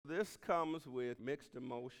this comes with mixed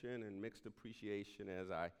emotion and mixed appreciation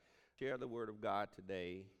as I share the Word of God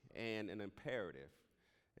today and an imperative.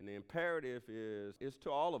 And the imperative is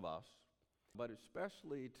to all of us, but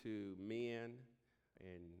especially to men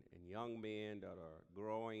and young men that are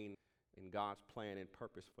growing in God's plan and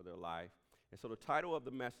purpose for their life. And so the title of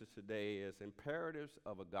the message today is Imperatives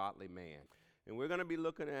of a Godly Man. And we're going to be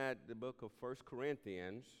looking at the book of 1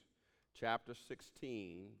 Corinthians, chapter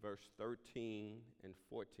 16, verse 13 and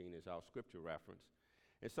 14 is our scripture reference.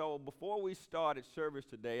 And so before we started service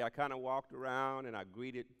today, I kind of walked around and I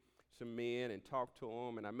greeted some men and talked to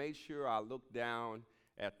them, and I made sure I looked down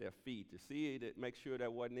at their feet to see that, make sure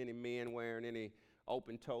there wasn't any men wearing any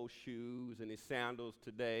open-toe shoes, any sandals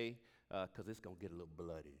today, because it's going to get a little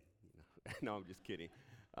bloody. No, I'm just kidding.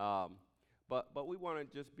 But we want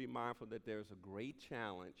to just be mindful that there's a great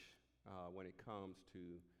challenge when it comes to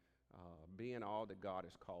being all that God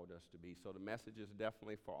has called us to be. So the message is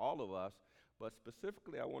definitely for all of us, but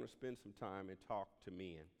specifically I want to spend some time and talk to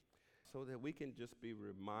men so that we can just be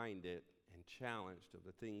reminded and challenged of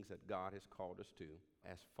the things that God has called us to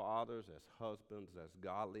as fathers, as husbands, as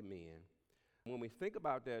godly men. When we think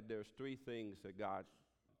about that, there's three things that God,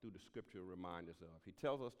 through the scripture, reminds us of. He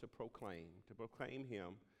tells us to proclaim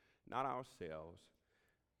Him, not ourselves.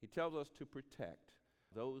 He tells us to protect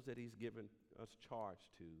those that He's given us charge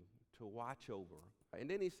to watch over. And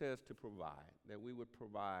then He says to provide, that we would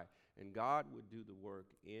provide, and God would do the work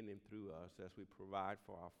in and through us as we provide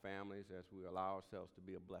for our families, as we allow ourselves to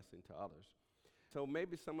be a blessing to others. So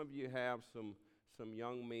maybe some of you have some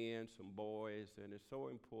young men, some boys, and it's so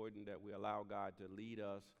important that we allow God to lead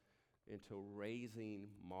us into raising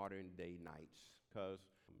modern day knights, because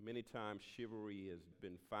many times chivalry has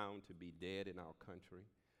been found to be dead in our country.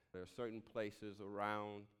 There are certain places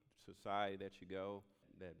around society that you go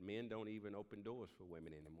that men don't even open doors for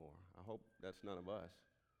women anymore. I hope that's none of us.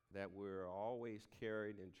 That we're always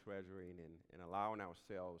carrying and treasuring and allowing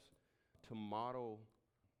ourselves to model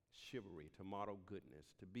chivalry, to model goodness,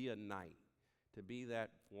 to be a knight, to be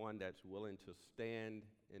that one that's willing to stand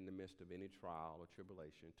in the midst of any trial or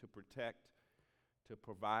tribulation, to protect, to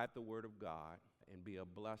provide the word of God, and be a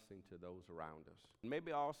blessing to those around us.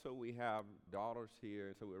 Maybe also we have daughters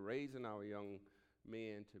here, so we're raising our young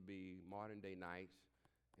men to be modern day knights,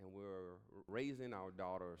 and we're raising our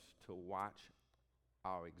daughters to watch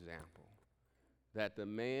our example. That the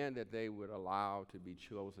man that they would allow to be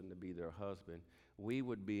chosen to be their husband, we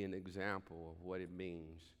would be an example of what it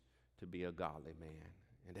means to be a godly man.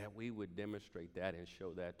 And that we would demonstrate that and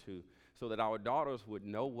show that too, so that our daughters would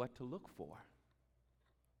know what to look for.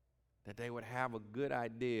 That they would have a good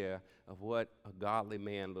idea of what a godly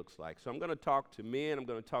man looks like. So I'm going to talk to men, I'm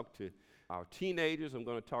going to talk to our teenagers, I'm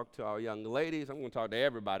going to talk to our young ladies, I'm going to talk to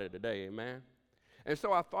everybody today, amen? And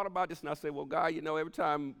so I thought about this and I said, well, God, every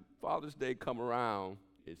time Father's Day come around,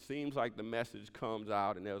 it seems like the message comes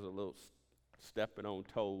out and there's a little stepping on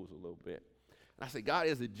toes a little bit. And I said, God,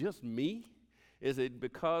 is it just me? Is it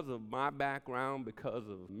because of my background, because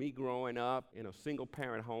of me growing up in a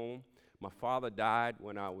single-parent home? My father died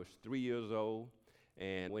when I was 3 years old,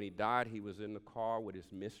 and when he died, he was in the car with his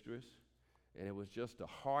mistress, and it was just a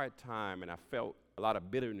hard time, and I felt a lot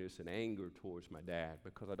of bitterness and anger towards my dad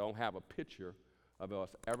because I don't have a picture of us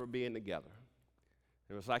ever being together.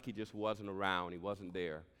 It was like he just wasn't around, he wasn't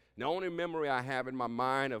there. And the only memory I have in my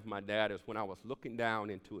mind of my dad is when I was looking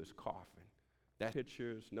down into his coffin. That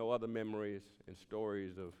pictures, no other memories and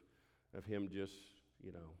stories of him just,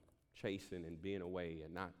 chasing and being away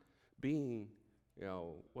and not being,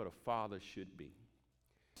 what a father should be.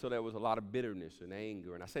 So there was a lot of bitterness and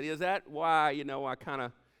anger. And I said, is that why, I kind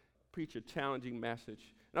of preach a challenging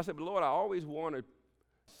message? And I said, but Lord, I always want to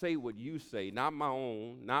say what you say, not my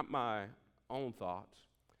own thoughts.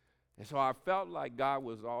 And so I felt like God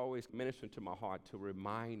was always ministering to my heart to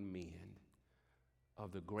remind men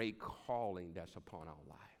of the great calling that's upon our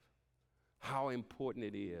life. How important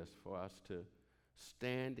it is for us to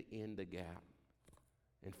stand in the gap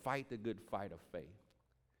and fight the good fight of faith.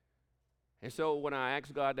 And so when I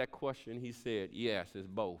asked God that question, He said, yes, it's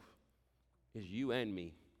both. It's you and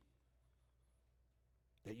me.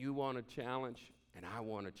 That you want to challenge, and I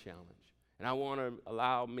want to challenge. And I want to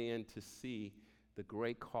allow men to see the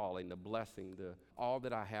great calling, the blessing, all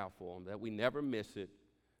that I have for them, that we never miss it.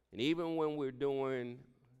 And even when we're doing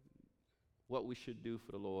what we should do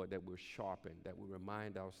for the Lord, that we're sharpened, that we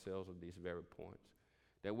remind ourselves of these very points.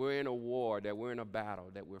 That we're in a war, that we're in a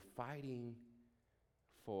battle, that we're fighting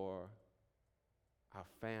for our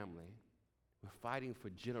family. We're fighting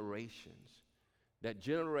for generations, that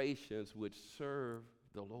generations would serve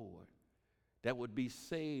the Lord, that would be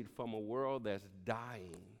saved from a world that's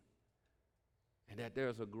dying and that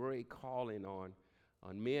there's a great calling on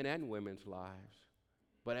men and women's lives.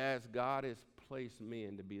 But as God has placed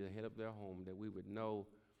men to be the head of their home, that we would know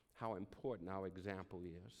how important our example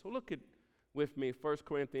is. So look at with me 1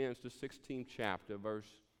 Corinthians, the 16th chapter, verse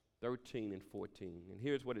 13 and 14. And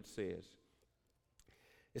here's what it says.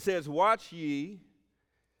 It says, "Watch ye,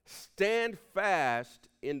 stand fast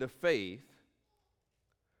in the faith,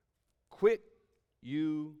 quit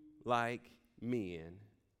you like men,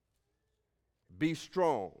 be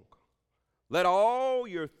strong. Let all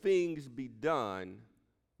your things be done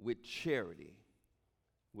with charity,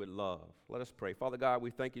 with love." Let us pray. Father God,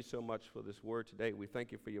 we thank you so much for this word today. We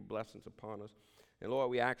thank you for your blessings upon us. And Lord,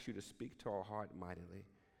 we ask you to speak to our heart mightily.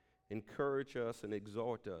 Encourage us and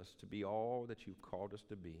exhort us to be all that you've called us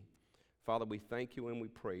to be. Father, we thank you and we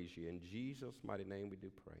praise you. In Jesus' mighty name we do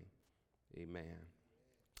pray. Amen.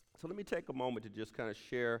 So let me take a moment to just kind of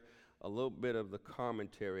share a little bit of the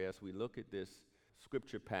commentary as we look at this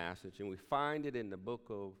scripture passage. And we find it in the book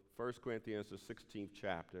of 1 Corinthians, the 16th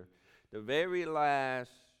chapter, the very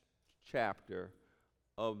last chapter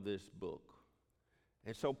of this book.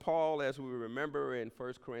 And so Paul, as we remember in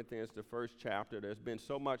 1 Corinthians, the first chapter, there's been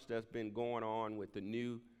so much that's been going on with the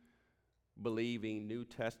new believing New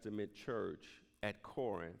Testament church at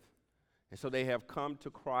Corinth. And so they have come to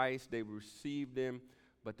Christ, they've received him,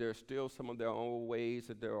 but there's still some of their own ways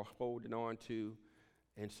that they're holding on to.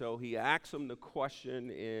 And so he asks them the question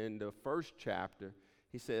in the first chapter.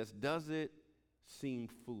 He says, does it seem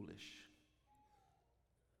foolish?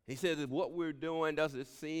 He says, what we're doing, does it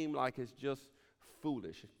seem like it's just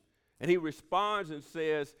foolish? And he responds and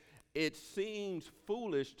says, it seems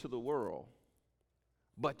foolish to the world,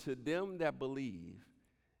 but to them that believe,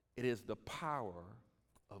 it is the power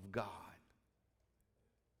of God.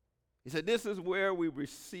 He said, this is where we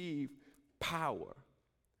receive power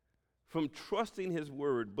from trusting his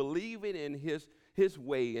word, believing in his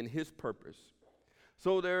way and his purpose.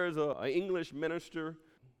 So there's an English minister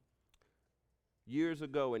years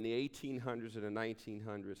ago in the 1800s and the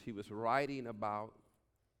 1900s. He was writing about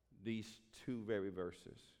these two very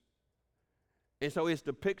verses. And so his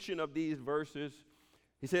depiction of these verses,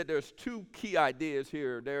 he said there's two key ideas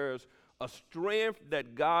here. There's a strength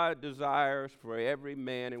that God desires for every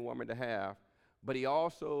man and woman to have, but he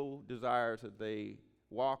also desires that they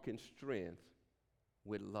walk in strength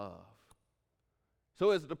with love.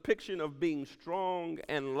 So it's a depiction of being strong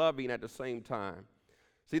and loving at the same time.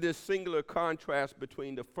 See this singular contrast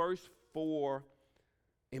between the first four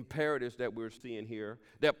imperatives that we're seeing here,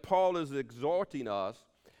 that Paul is exhorting us,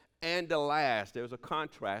 and the last. There's a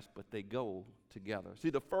contrast, but they go together. See,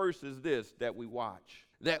 the first is this, that we watch,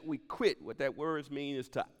 that we quit. What that word means is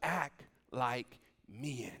to act like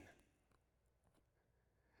men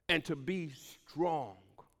and to be strong.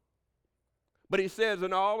 But he says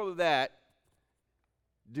in all of that,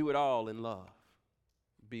 do it all in love.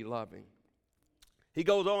 Be loving. He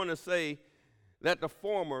goes on to say that the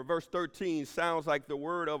former, verse 13, sounds like the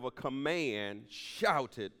word of a command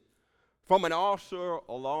shouted from an officer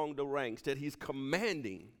along the ranks, that he's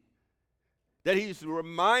commanding, that he's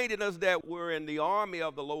reminding us that we're in the army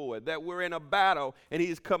of the Lord, that we're in a battle, and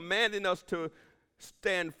he's commanding us to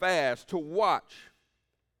stand fast, to watch,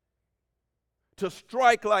 to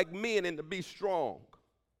strike like men and to be strong.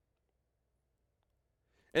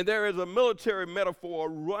 And there is a military metaphor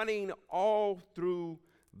running all through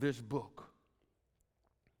this book.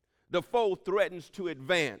 The foe threatens to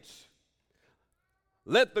advance.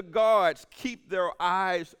 Let the guards keep their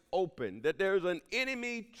eyes open, that there's an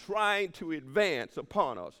enemy trying to advance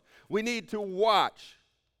upon us. We need to watch.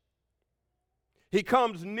 He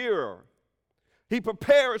comes nearer. He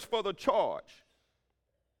prepares for the charge.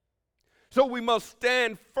 So we must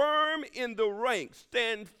stand firm in the ranks,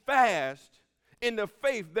 stand fast in the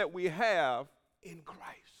faith that we have in Christ.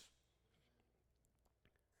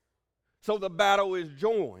 So the battle is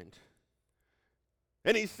joined.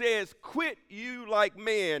 And he says, quit you like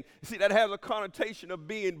men. See, that has a connotation of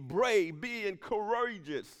being brave, being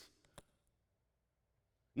courageous.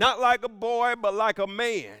 Not like a boy, but like a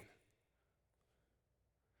man.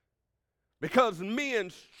 Because men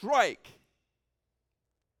strike.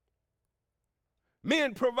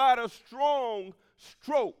 Men provide a strong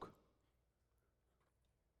stroke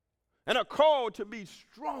and are called to be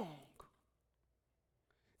strong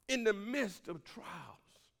in the midst of trials.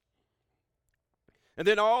 And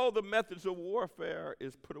then all the methods of warfare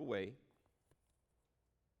is put away.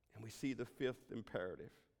 And we see the fifth imperative.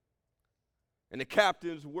 And the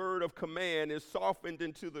captain's word of command is softened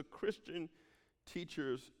into the Christian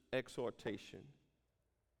teacher's exhortation,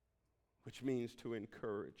 which means to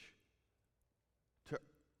encourage, to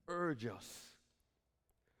urge us.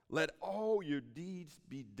 Let all your deeds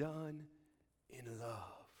be done in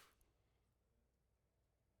love.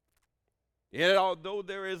 Yet, although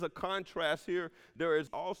there is a contrast here, there is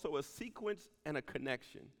also a sequence and a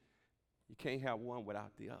connection. You can't have one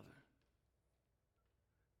without the other.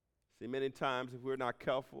 See, many times if we're not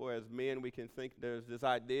careful as men, we can think there's this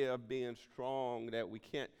idea of being strong, that we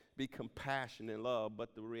can't be compassionate and love,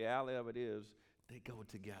 but the reality of it is they go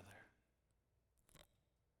together.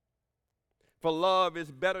 For love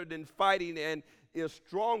is better than fighting and is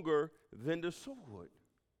stronger than the sword.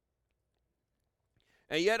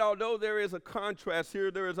 And yet, although there is a contrast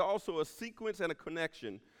here, there is also a sequence and a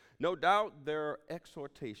connection. No doubt there are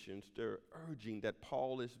exhortations, there are urging that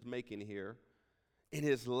Paul is making here in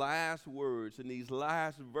his last words, in these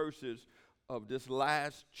last verses of this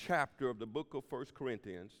last chapter of the book of 1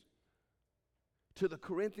 Corinthians, to the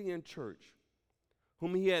Corinthian church,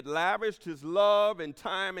 whom he had lavished his love and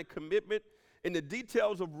time and commitment in the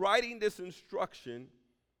details of writing this instruction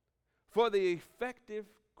for the effective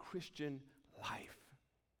Christian life.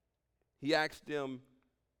 He asked them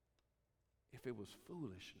if it was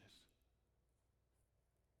foolishness.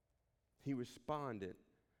 He responded,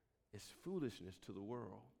 it's foolishness to the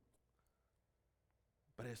world,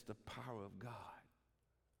 but it's the power of God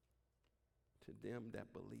to them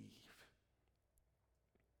that believe.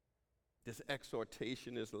 This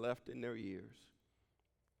exhortation is left in their ears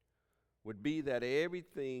would be that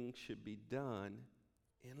everything should be done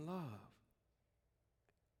in love.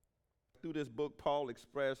 Through this book, Paul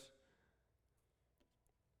expressed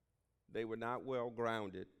they were not well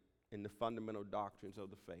grounded in the fundamental doctrines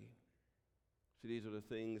of the faith. So these are the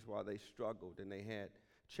things why they struggled and they had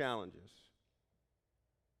challenges.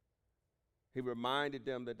 He reminded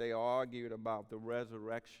them that they argued about the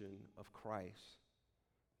resurrection of Christ.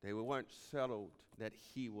 They weren't settled that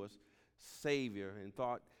he was Savior and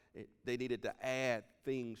thought they needed to add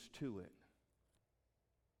things to it.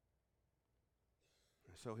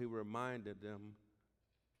 And so he reminded them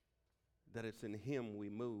that it's in him we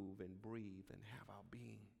move and breathe and have our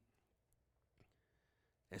being.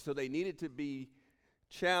 And so they needed to be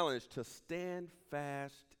challenged to stand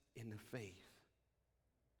fast in the faith,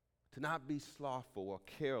 to not be slothful or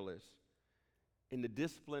careless in the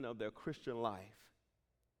discipline of their Christian life.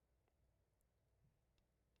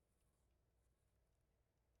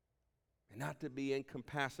 And not to be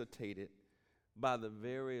incapacitated by the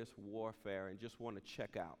various warfare and just want to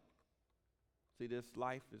check out. See, this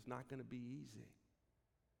life is not going to be easy.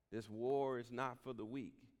 This war is not for the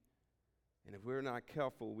weak. And if we're not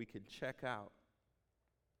careful, we can check out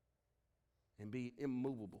and be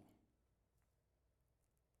immovable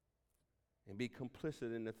and be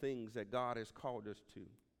complicit in the things that God has called us to.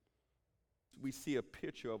 We see a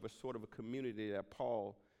picture of a sort of a community that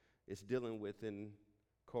Paul is dealing with in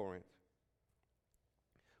Corinth,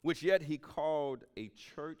 which yet he called a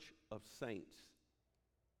church of saints.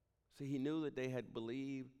 See, he knew that they had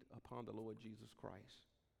believed upon the Lord Jesus Christ.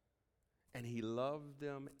 And he loved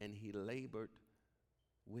them and he labored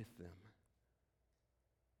with them.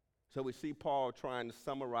 So we see Paul trying to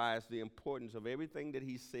summarize the importance of everything that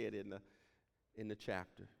he said in the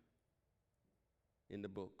chapter, in the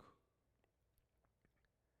book.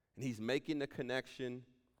 And he's making the connection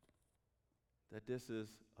that this is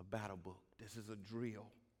a battle book. This is a drill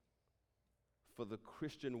for the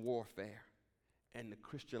Christian warfare and the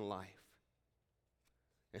Christian life.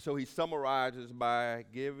 And so he summarizes by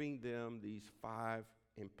giving them these 5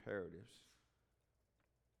 imperatives.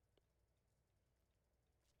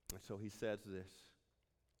 And so he says this,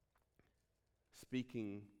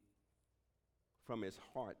 speaking from his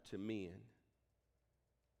heart to men: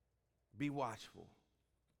 be watchful,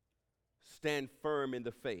 stand firm in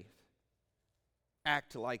the faith,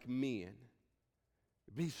 act like men,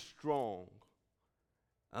 be strong,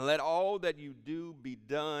 and let all that you do be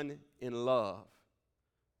done in love.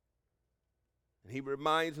 And he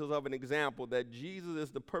reminds us of an example that Jesus is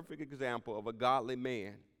the perfect example of a godly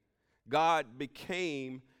man. God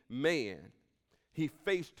became man. He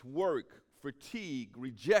faced work, fatigue,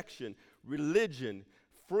 rejection, religion,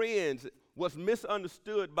 friends, was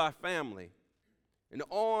misunderstood by family, and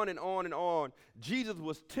on and on and on. Jesus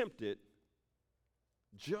was tempted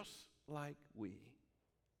just like we,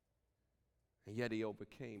 and yet he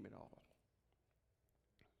overcame it all.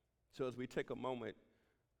 So as we take a moment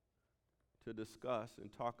to discuss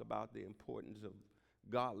and talk about the importance of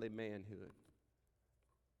godly manhood,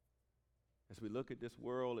 as we look at this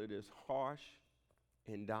world, it is harsh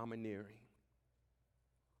and domineering.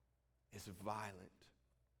 It's violent.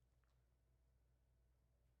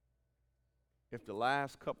 If the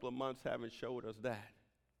last couple of months haven't showed us that.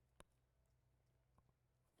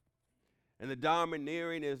 And the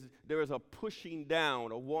domineering is there is a pushing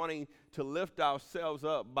down, a wanting to lift ourselves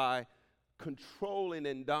up by controlling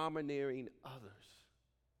and domineering others.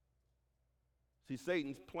 See,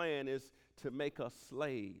 Satan's plan is to make us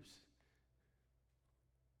slaves,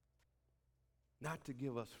 not to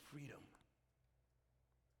give us freedom.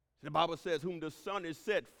 The Bible says, whom the Son is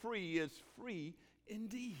set free is free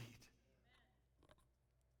indeed.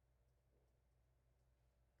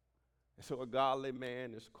 And so a godly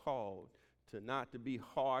man is called to not to be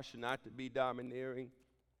harsh, not to be domineering,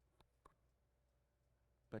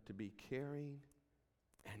 but to be caring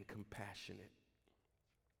and compassionate.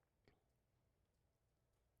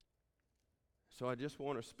 So I just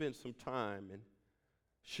want to spend some time and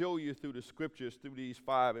show you through the scriptures, through these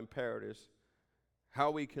 5 imperatives,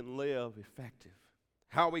 how we can live effective,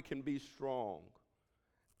 how we can be strong,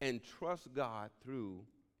 and trust God through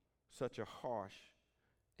such a harsh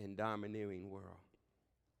and domineering world.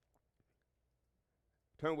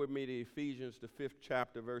 Turn with me to Ephesians, the 5th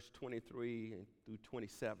chapter, verse 23 through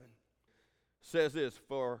 27. It says this,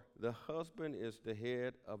 for the husband is the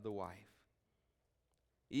head of the wife,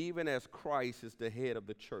 even as Christ is the head of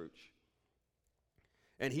the church,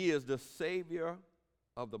 and he is the Savior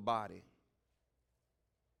of the body.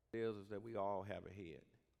 It is that we all have a head.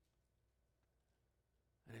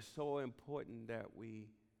 And it's so important that we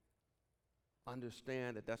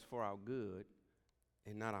understand that that's for our good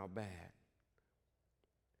and not our bad.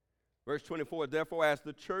 Verse 24, therefore, as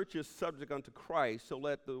the church is subject unto Christ, so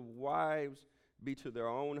let the wives be to their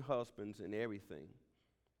own husbands in everything.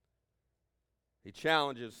 He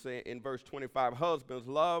challenges in verse 25, husbands,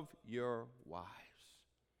 love your wives,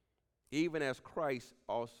 even as Christ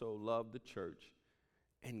also loved the church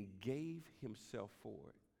and gave himself for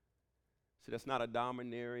it. See, that's not a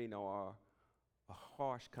domineering or a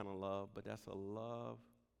harsh kind of love, but that's a love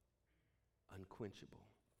unquenchable,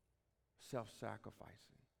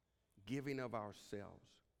 self-sacrificing, giving of ourselves,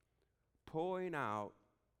 pouring out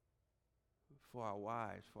for our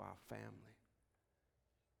wives, for our family,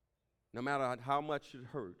 no matter how much it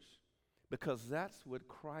hurts, because that's what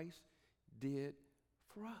Christ did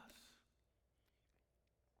for us.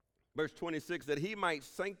 Verse 26, that he might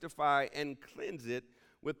sanctify and cleanse it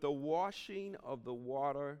with the washing of the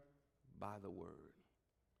water by the word.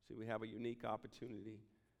 See, we have a unique opportunity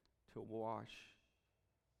to wash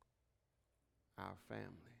our family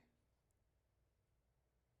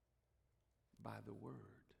by the word.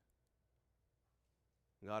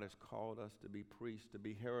 God has called us to be priests, to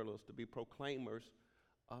be heralds, to be proclaimers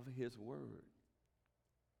of his word.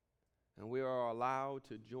 And we are allowed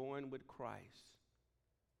to join with Christ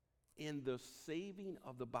in the saving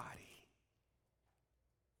of the body.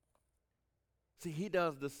 See, he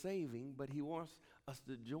does the saving, but he wants us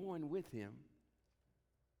to join with him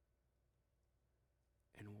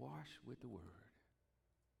and wash with the word.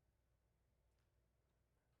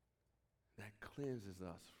 That cleanses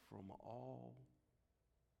us from all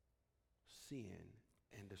sin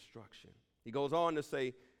and destruction. He goes on to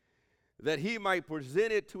say that he might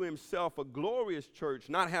present it to himself a glorious church,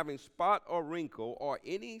 not having spot or wrinkle or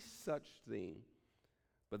any such thing,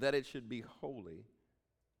 but that it should be holy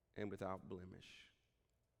and without blemish.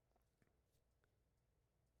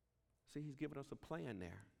 See, he's given us a plan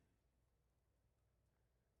there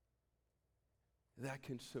that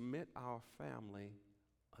can submit our family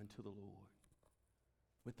unto the Lord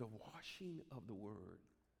with the washing of the word,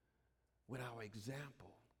 with our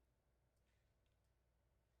example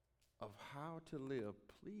of how to live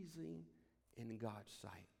pleasing in God's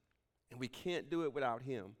sight. And we can't do it without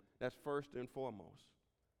him. That's first and foremost.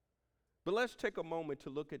 But let's take a moment to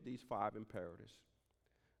look at these 5 imperatives.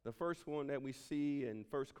 The first one that we see in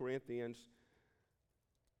 1 Corinthians,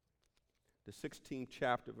 the 16th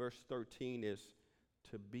chapter, verse 13, is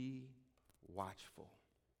to be watchful.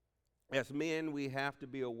 As men, we have to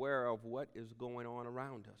be aware of what is going on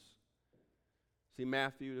around us. See,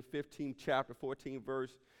 Matthew, the 15th chapter, 14th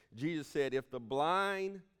verse, Jesus said, if the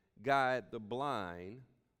blind guide the blind,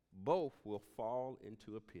 both will fall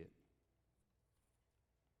into a pit.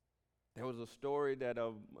 There was a story that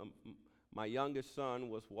my youngest son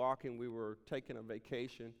was walking. We were taking a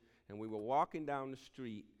vacation, and we were walking down the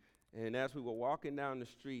street. And as we were walking down the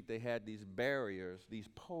street, they had these barriers, these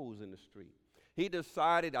poles in the street. He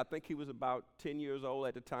decided, I think he was about 10 years old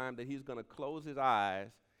at the time, that he's going to close his eyes,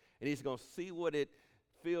 and he's going to see what it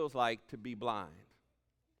feels like to be blind.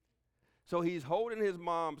 So he's holding his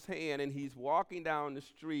mom's hand, and he's walking down the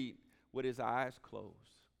street with his eyes closed.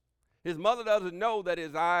 His mother doesn't know that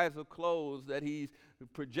his eyes are closed, that he's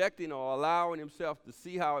projecting or allowing himself to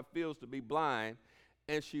see how it feels to be blind.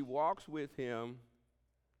 And she walks with him,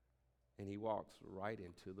 and he walks right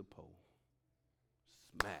into the pole.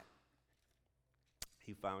 Matt.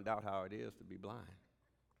 He found out how it is to be blind.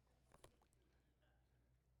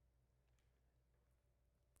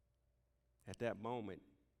 At that moment,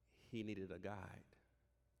 he needed a guide.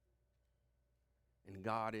 And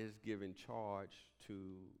God is giving charge to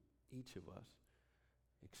each of us,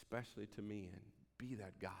 especially to men. Be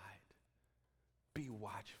that guide. Be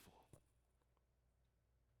watchful.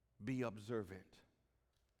 Be observant.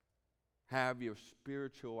 Have your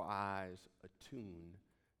spiritual eyes attuned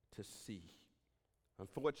to see.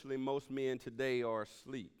 Unfortunately, most men today are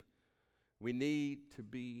asleep. We need to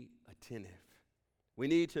be attentive. We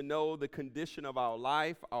need to know the condition of our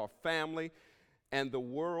life, our family, and the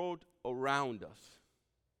world around us.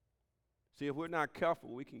 See, if we're not careful,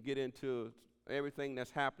 we can get into everything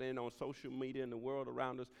that's happening on social media and the world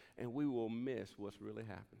around us, and we will miss what's really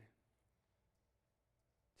happening.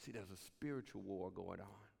 See, there's a spiritual war going on.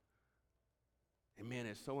 And man,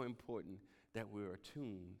 it's so important that we're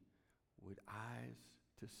attuned with eyes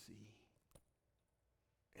to see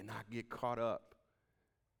and not get caught up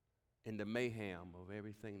in the mayhem of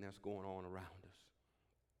everything that's going on around us.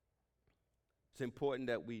 It's important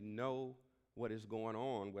that we know what is going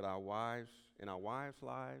on with our wives, in our wives'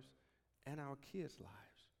 lives and our kids'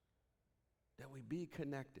 lives. That we be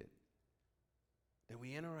connected, that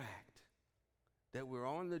we interact, that we're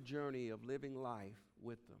on the journey of living life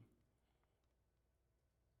with them.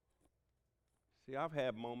 See, I've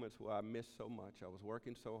had moments where I missed so much. I was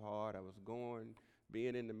working so hard. I was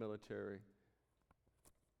being in the military.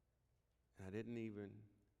 And I didn't even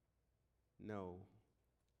know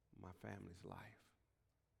my family's life.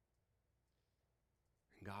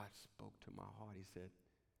 And God spoke to my heart. He said,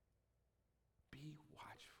 be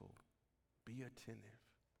watchful. Be attentive.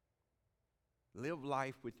 Live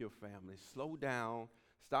life with your family. Slow down.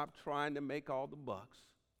 Stop trying to make all the bucks.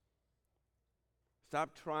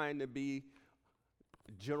 Stop trying to be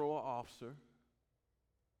a general officer.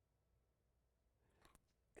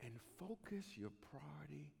 And focus your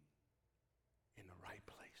priority in the right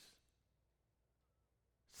place.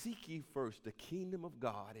 Seek ye first the kingdom of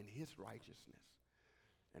God and his righteousness,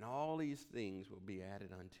 and all these things will be added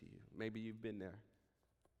unto you. Maybe you've been there.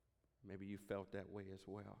 Maybe you felt that way as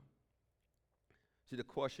well. See, the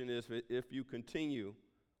question is, if you continue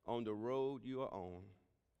on the road you are on,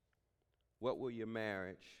 what will your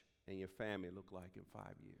marriage and your family look like in 5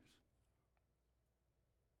 years?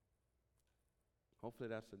 Hopefully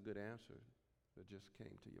that's a good answer that just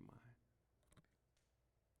came to your mind.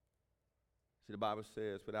 See, the Bible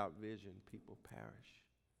says, without vision, people perish.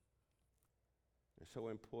 It's so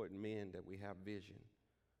important, men, that we have vision,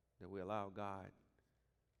 that we allow God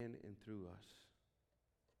in and through us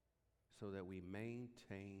so that we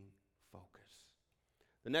maintain focus.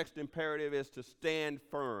 The next imperative is to stand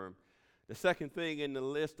firm. The second thing in the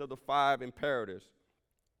list of the 5 imperatives.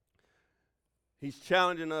 He's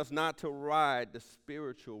challenging us not to ride the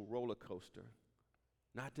spiritual roller coaster,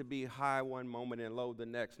 not to be high one moment and low the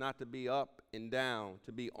next, not to be up and down,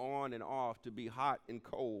 to be on and off, to be hot and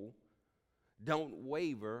cold. Don't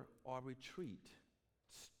waver or retreat.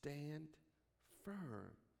 Stand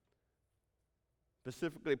firm.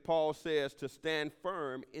 Specifically, Paul says to stand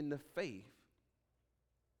firm in the faith.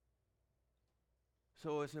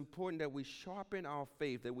 So it's important that we sharpen our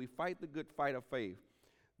faith, that we fight the good fight of faith.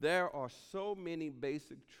 There are so many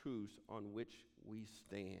basic truths on which we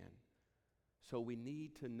stand. So we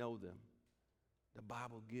need to know them. The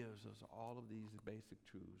Bible gives us all of these basic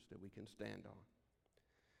truths that we can stand on.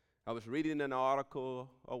 I was reading an article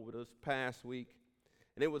over this past week,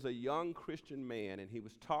 and it was a young Christian man, and he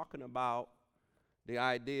was talking about the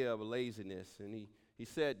idea of laziness, and he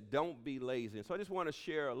said, don't be lazy. And so I just want to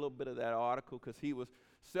share a little bit of that article because he was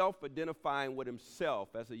self-identifying with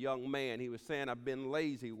himself as a young man. He was saying, I've been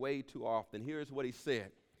lazy way too often. Here's what he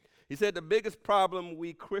said. He said, the biggest problem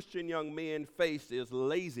we Christian young men face is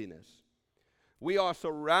laziness. We are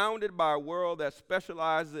surrounded by a world that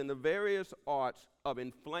specializes in the various arts of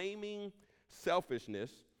inflaming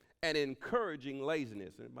selfishness and encouraging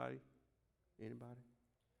laziness. Anybody?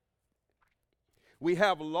 We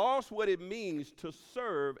have lost what it means to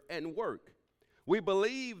serve and work. We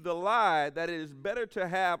believe the lie that it is better to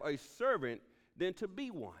have a servant than to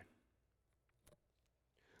be one.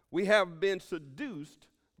 We have been seduced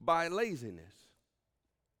by laziness.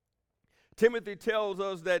 Timothy tells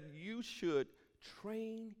us that you should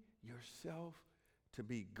train yourself to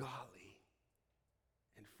be godly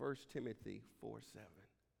in 1 Timothy 4:7.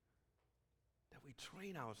 That we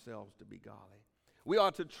train ourselves to be godly. We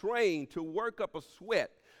are to train to work up a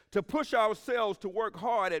sweat, to push ourselves to work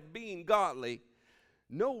hard at being godly.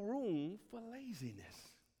 No room for laziness.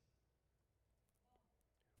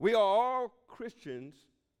 We are all Christians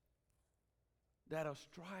that are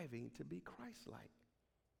striving to be Christ-like.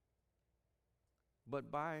 But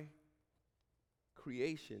by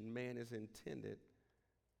creation, man is intended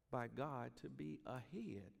by God to be a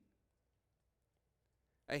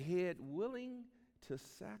head willing to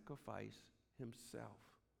sacrifice himself.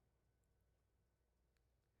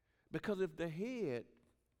 Because if the head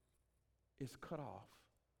is cut off,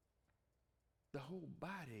 the whole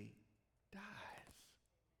body dies.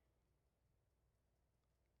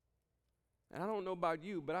 And I don't know about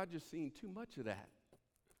you, but I've just seen too much of that.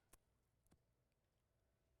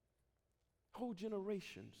 Whole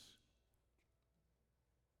generations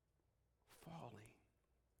falling,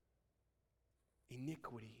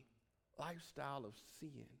 iniquity, lifestyle of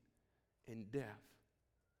sin and death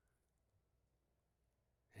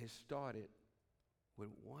has started with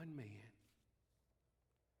one man.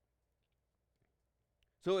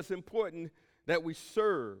 So it's important that we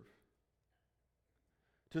serve.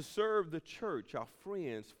 To serve the church, our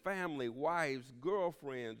friends, family, wives,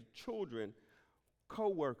 girlfriends, children,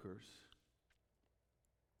 co-workers.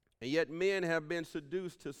 And yet men have been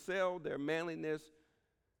seduced to sell their manliness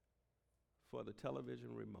for the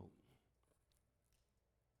television remote.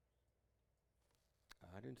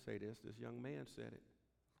 I didn't say this young man said it.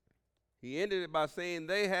 He ended it by saying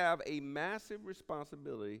they have a massive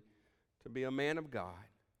responsibility to be a man of God,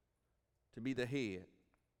 to be the head,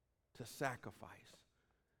 to sacrifice,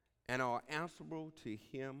 and are answerable to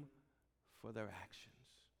him for their actions.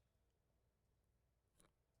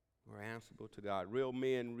 We're answerable to God. Real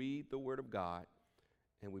men read the Word of God,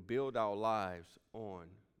 and we build our lives on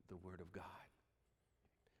the Word of God.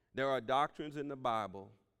 There are doctrines in the Bible.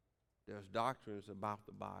 There's doctrines about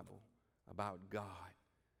the Bible, about God,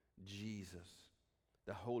 Jesus,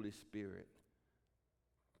 the Holy Spirit.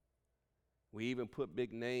 We even put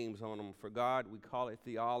big names on them. For God, we call it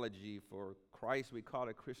theology. For Christ, we call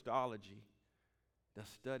it Christology, the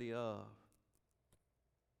study of.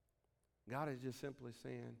 God is just simply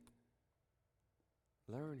saying,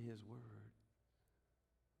 learn his word,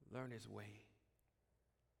 learn his way,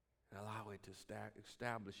 and allow it to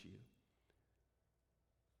establish you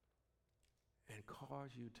and cause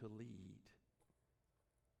you to lead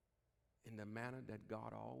in the manner that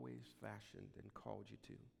God always fashioned and called you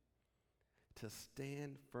to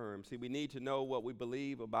stand firm. See, we need to know what we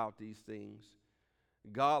believe about these things.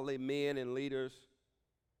 Godly men and leaders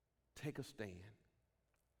take a stand.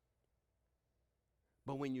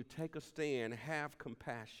 But when you take a stand, have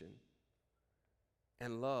compassion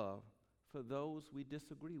and love for those we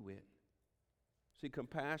disagree with. See,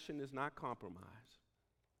 compassion is not compromise.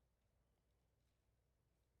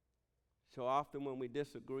 So often when we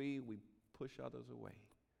disagree, we push others away.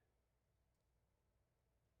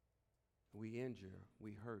 We injure,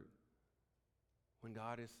 we hurt. When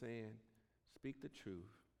God is saying, speak the truth,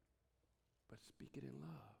 but speak it in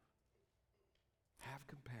love. Have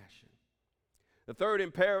compassion. The third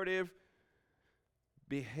imperative,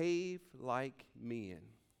 behave like men.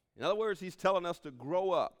 In other words, he's telling us to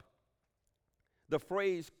grow up. The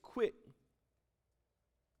phrase quit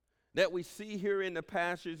that we see here in the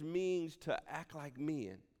passage means to act like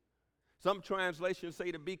men. Some translations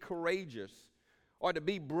say to be courageous or to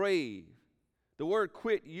be brave. The word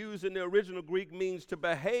quit used in the original Greek means to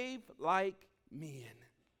behave like men.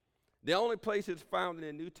 The only place it's found in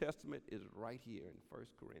the New Testament is right here in 1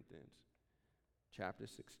 Corinthians chapter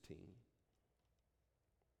 16.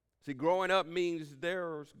 See, growing up means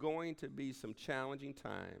there's going to be some challenging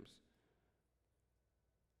times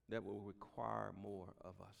that will require more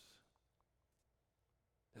of us.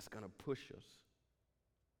 That's going to push us.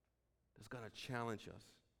 That's going to challenge us.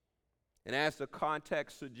 And as the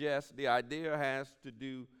context suggests, the idea has to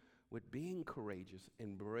do with being courageous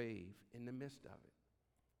and brave in the midst of it.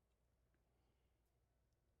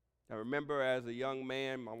 I remember as a young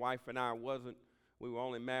man, my wife and I we were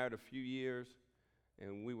only married a few years,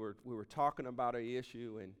 and we were talking about an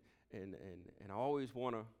issue, and I always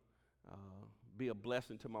want to be a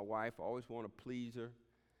blessing to my wife. I always want to please her.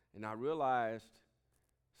 And I realized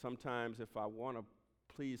sometimes if I want to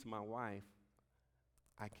please my wife,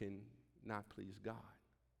 I can not please God.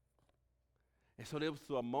 And so there was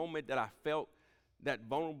a moment that I felt that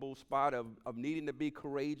vulnerable spot of needing to be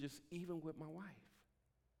courageous, even with my wife.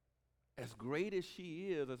 As great as she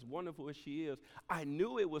is, as wonderful as she is, I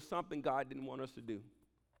knew it was something God didn't want us to do.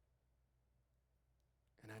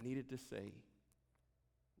 And I needed to say,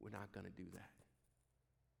 we're not going to do that.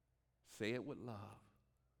 Say it with love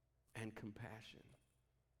and compassion.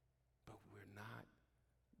 But we're not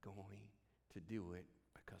going to do it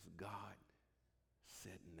because God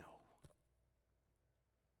said no.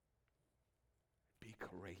 Be Be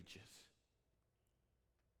courageous.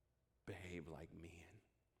 Behave like men.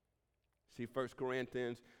 See, 1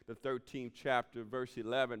 Corinthians, the 13th chapter, verse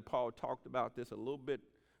 11, Paul talked about this a little bit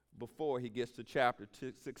before he gets to chapter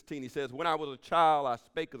 16. He says, when I was a child, I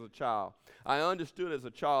spake as a child. I understood as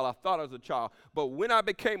a child. I thought as a child. But when I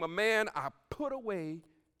became a man, I put away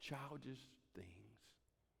childish things.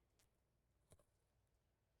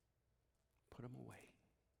 Put them away.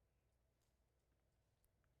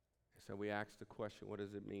 And so we asked the question, what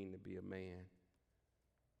does it mean to be a man?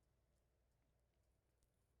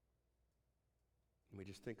 Let me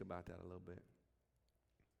just think about that a little bit.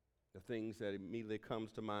 The things that immediately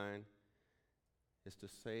comes to mind is to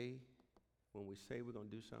say, when we say we're going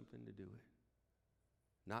to do something, to do it.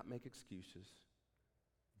 Not make excuses.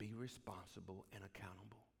 Be responsible and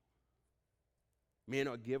accountable. Men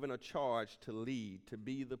are given a charge to lead, to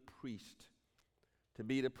be the priest, to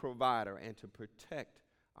be the provider, and to protect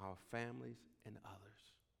our families and others.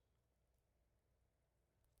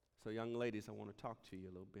 So young ladies, I want to talk to you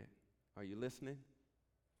a little bit. Are you listening?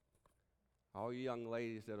 All you young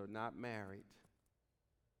ladies that are not married,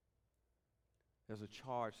 there's a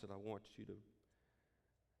charge that I want you to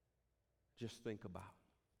just think about.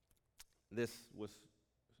 This was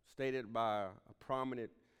stated by a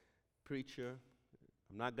prominent preacher.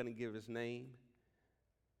 I'm not going to give his name.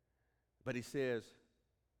 But he says,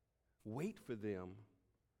 wait for them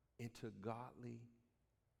into godly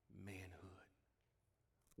manhood.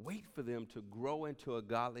 Wait for them to grow into a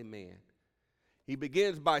godly man. He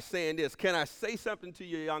begins by saying this. Can I say something to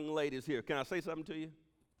you young ladies here? Can I say something to you?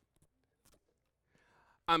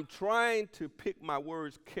 I'm trying to pick my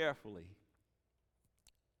words carefully.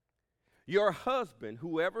 Your husband,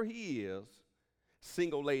 whoever he is,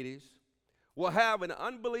 single ladies, will have an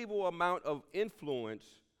unbelievable amount of influence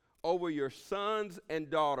over your sons and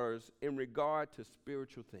daughters in regard to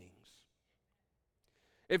spiritual things.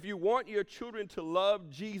 If you want your children to love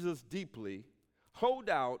Jesus deeply, hold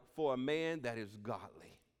out for a man that is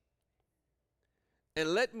godly.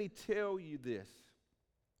 And let me tell you this.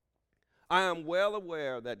 I am well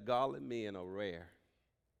aware that godly men are rare.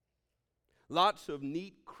 Lots of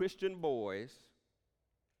neat Christian boys,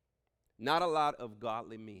 not a lot of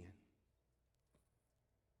godly men.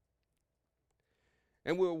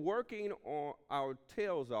 And we're working on our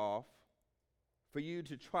tails off for you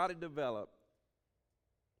to try to develop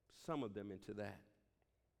some of them into that.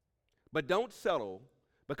 But don't settle,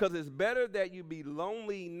 because it's better that you be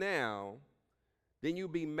lonely now than you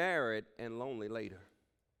be married and lonely later.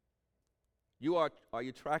 Are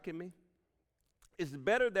you tracking me? It's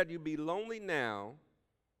better that you be lonely now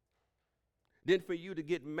than for you to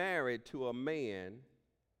get married to a man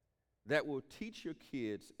that will teach your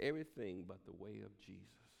kids everything but the way of Jesus.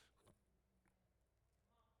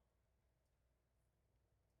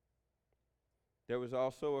 There was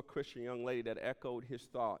also a Christian young lady that echoed his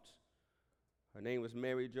thoughts. Her name was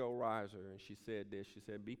Mary Jo Reiser, and she said this. She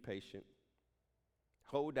said, be patient.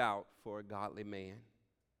 Hold out for a godly man,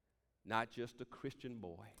 not just a Christian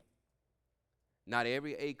boy. Not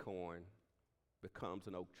every acorn becomes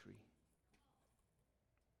an oak tree.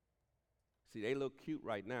 See, they look cute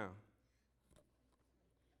right now.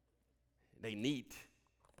 They neat.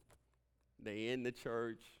 They in the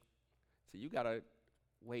church. So you got to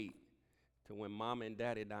wait till when mama and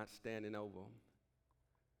daddy not standing over them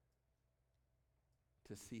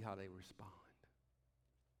to see how they respond.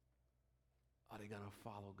 Are they going to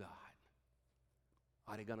follow God?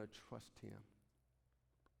 Are they going to trust him?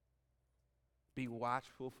 Be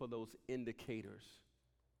watchful for those indicators.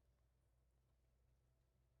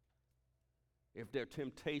 If their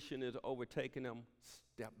temptation is overtaking them,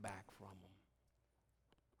 step back from them.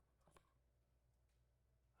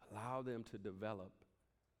 Allow them to develop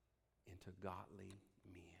into godly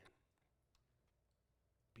men.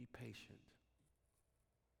 Be patient.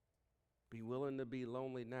 Be willing to be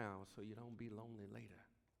lonely now so you don't be lonely later.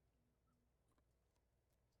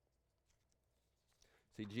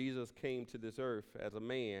 See, Jesus came to this earth as a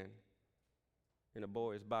man in a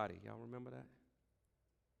boy's body. Y'all remember that?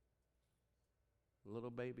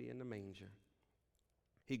 Little baby in the manger.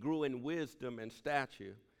 He grew in wisdom and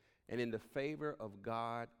stature, and in the favor of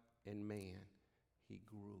God and man, he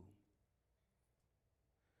grew.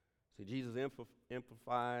 See, Jesus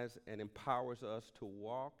amplifies and empowers us to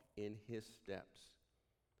walk in his steps,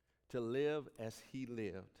 to live as he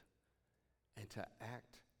lived, and to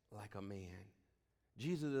act like a man.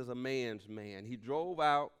 Jesus is a man's man. He drove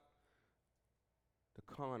out the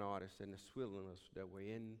con artists and the swindlers that were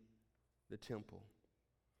in the temple.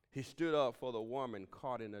 He stood up for the woman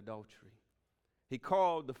caught in adultery. He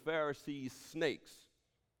called the Pharisees snakes.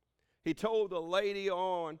 He told the lady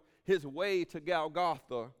on his way to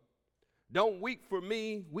Golgotha. Don't weep for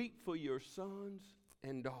me, weep for your sons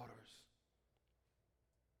and daughters.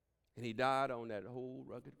 And he died on that old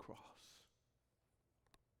rugged cross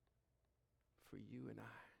for you and I.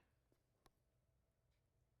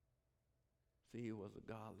 See, he was a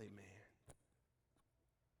godly man.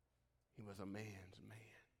 He was a man's man.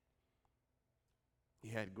 He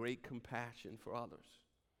had great compassion for others.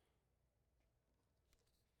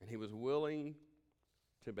 And he was willing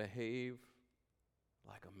to behave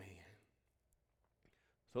like a man.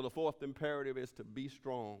 So the fourth imperative is to be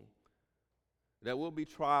strong. There will be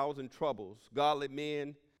trials and troubles. Godly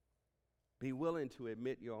men, be willing to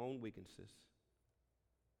admit your own weaknesses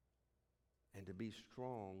and to be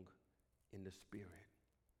strong in the Spirit.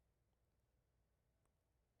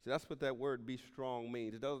 See, that's what that word be strong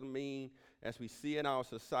means. It doesn't mean, as we see in our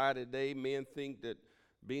society today, men think that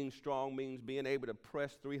being strong means being able to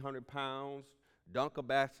press 300 pounds, dunk a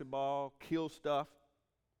basketball, kill stuff,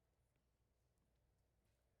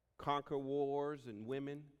 conquer wars and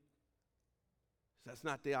women. So that's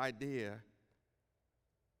not the idea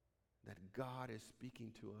that God is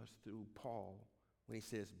speaking to us through Paul when he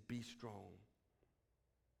says, be strong.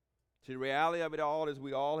 See, the reality of it all is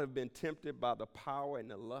we all have been tempted by the power and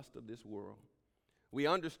the lust of this world. We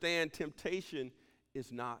understand temptation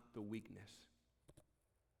is not the weakness,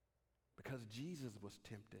 because Jesus was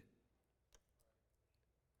tempted.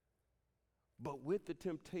 But with the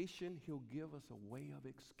temptation, he'll give us a way of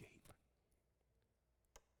escape.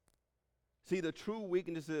 See, the true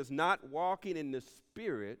weakness is not walking in the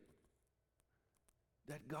Spirit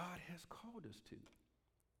that God has called us to.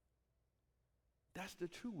 That's the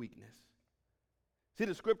true weakness. See,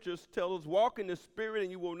 the scriptures tell us, walk in the Spirit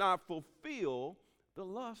and you will not fulfill the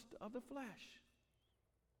lust of the flesh.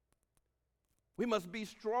 We must be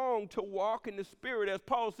strong to walk in the Spirit, as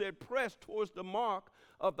Paul said, press towards the mark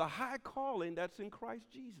of the high calling that's in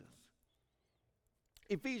Christ Jesus.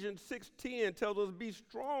 Ephesians 6:10 tells us, be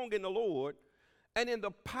strong in the Lord and in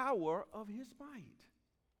the power of his might.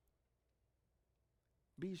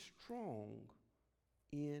 Be strong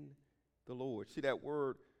in the Lord. See that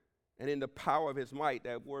word, and in the power of his might,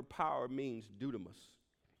 that word power means dunamis.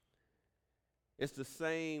 It's the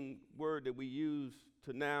same word that we use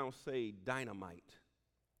to now say dynamite.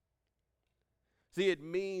 See, it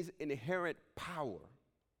means inherent power.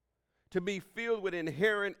 To be filled with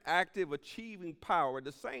inherent, active, achieving power,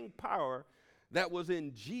 the same power that was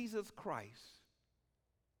in Jesus Christ,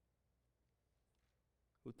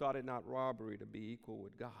 who thought it not robbery to be equal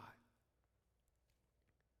with God,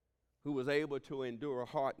 who was able to endure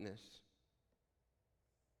hardness,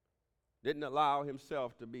 didn't allow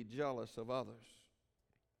himself to be jealous of others.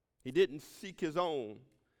 He didn't seek his own.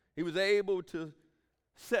 He was able to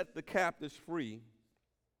set the captives free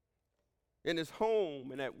in his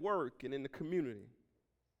home and at work and in the community.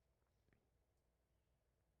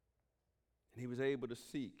 And he was able to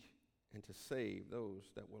seek and to save those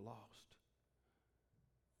that were lost.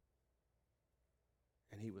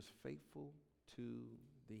 And he was faithful to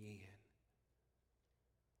the end.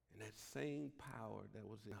 And that same power that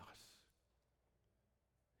was in us,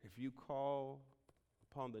 if you call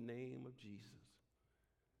upon the name of Jesus,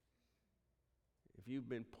 if you've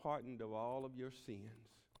been pardoned of all of your sins,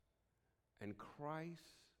 and Christ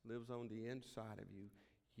lives on the inside of you,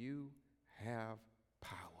 you have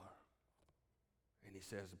power. And he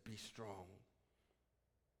says, be strong,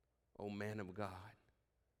 O man of God.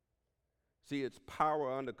 See, it's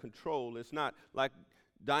power under control. It's not like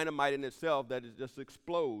dynamite in itself that it just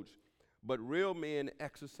explodes. But real men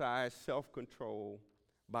exercise self-control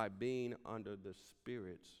by being under the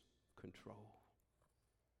Spirit's control.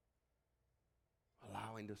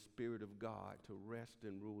 Allowing the Spirit of God to rest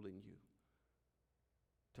and rule in you,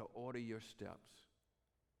 to order your steps,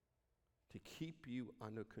 to keep you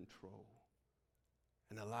under control,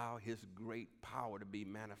 and allow his great power to be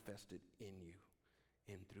manifested in you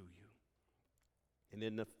and through you. And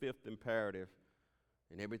then the fifth imperative,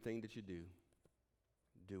 in everything that you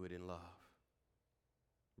do it in love.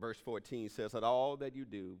 Verse 14 says, let all that you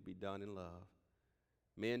do be done in love.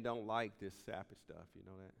 Men don't like this sappy stuff, you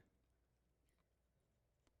know that?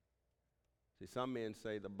 See, some men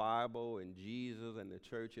say the Bible and Jesus and the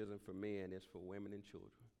church isn't for men, it's for women and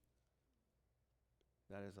children.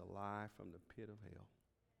 That is a lie from the pit of hell.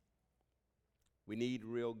 We need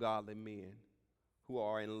real godly men who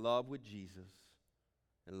are in love with Jesus,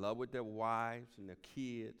 in love with their wives and their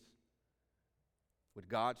kids, with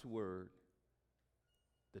God's word,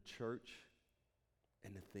 the church,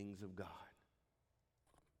 and the things of God.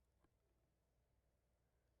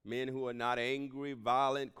 Men who are not angry,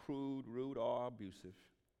 violent, crude, rude, or abusive.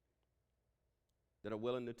 that are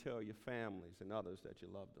willing to tell your families and others that you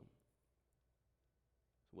love them,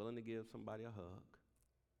 willing to give somebody a hug,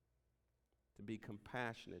 to be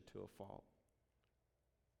compassionate to a fault.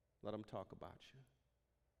 Let them talk about you.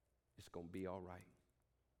 It's going to be all right.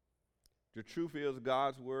 The truth is,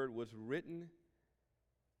 God's word was written,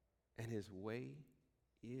 and his way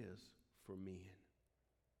is for men.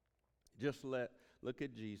 Just look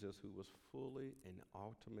at Jesus, who was fully an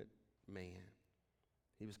ultimate man.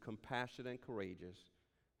 He was compassionate and courageous.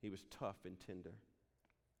 He was tough and tender.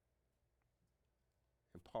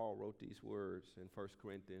 And Paul wrote these words in 1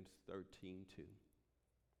 Corinthians 13:2,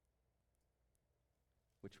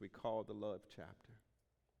 which we call the love chapter.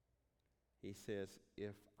 He says,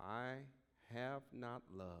 if I have not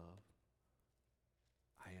love,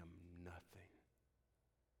 I am nothing.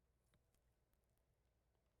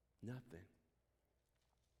 Nothing.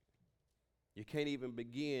 You can't even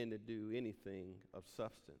begin to do anything of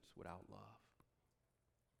substance without love.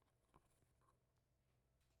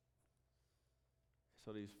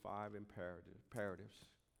 So these 5 imperatives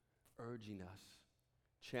urging us,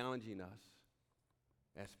 challenging us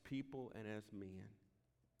as people and as men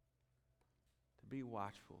to be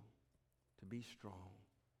watchful, to be strong,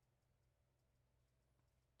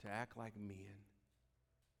 to act like men,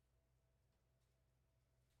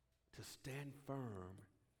 to stand firm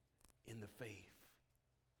in the faith.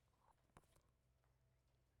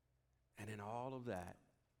 And in all of that,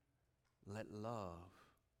 let love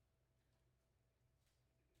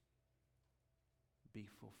be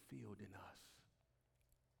fulfilled in us.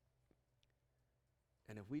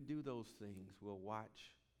 And if we do those things, we'll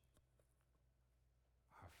watch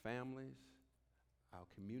our families, our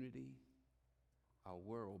community, our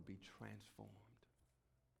world be transformed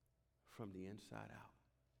from the inside out.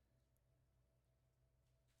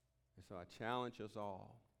 And so I challenge us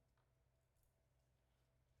all,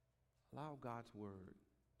 allow God's word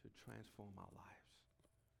to transform our lives.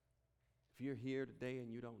 If you're here today and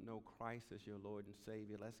you don't know Christ as your Lord and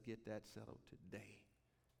Savior, let's get that settled today.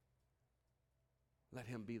 Let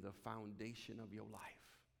him be the foundation of your life.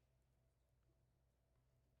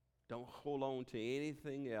 Don't hold on to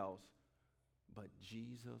anything else but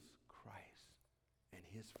Jesus Christ and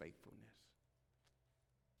his faithfulness.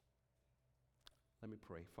 Let me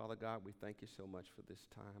pray. Father God, we thank you so much for this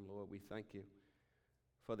time, Lord. We thank you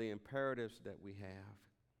for the imperatives that we have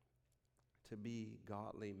to be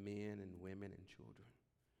godly men and women and children,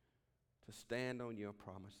 to stand on your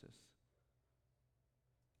promises,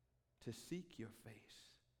 to seek your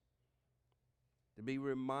face, to be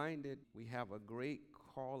reminded we have a great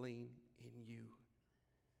calling in you,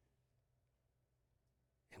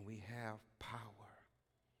 and we have power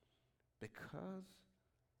because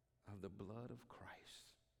of the blood of Christ.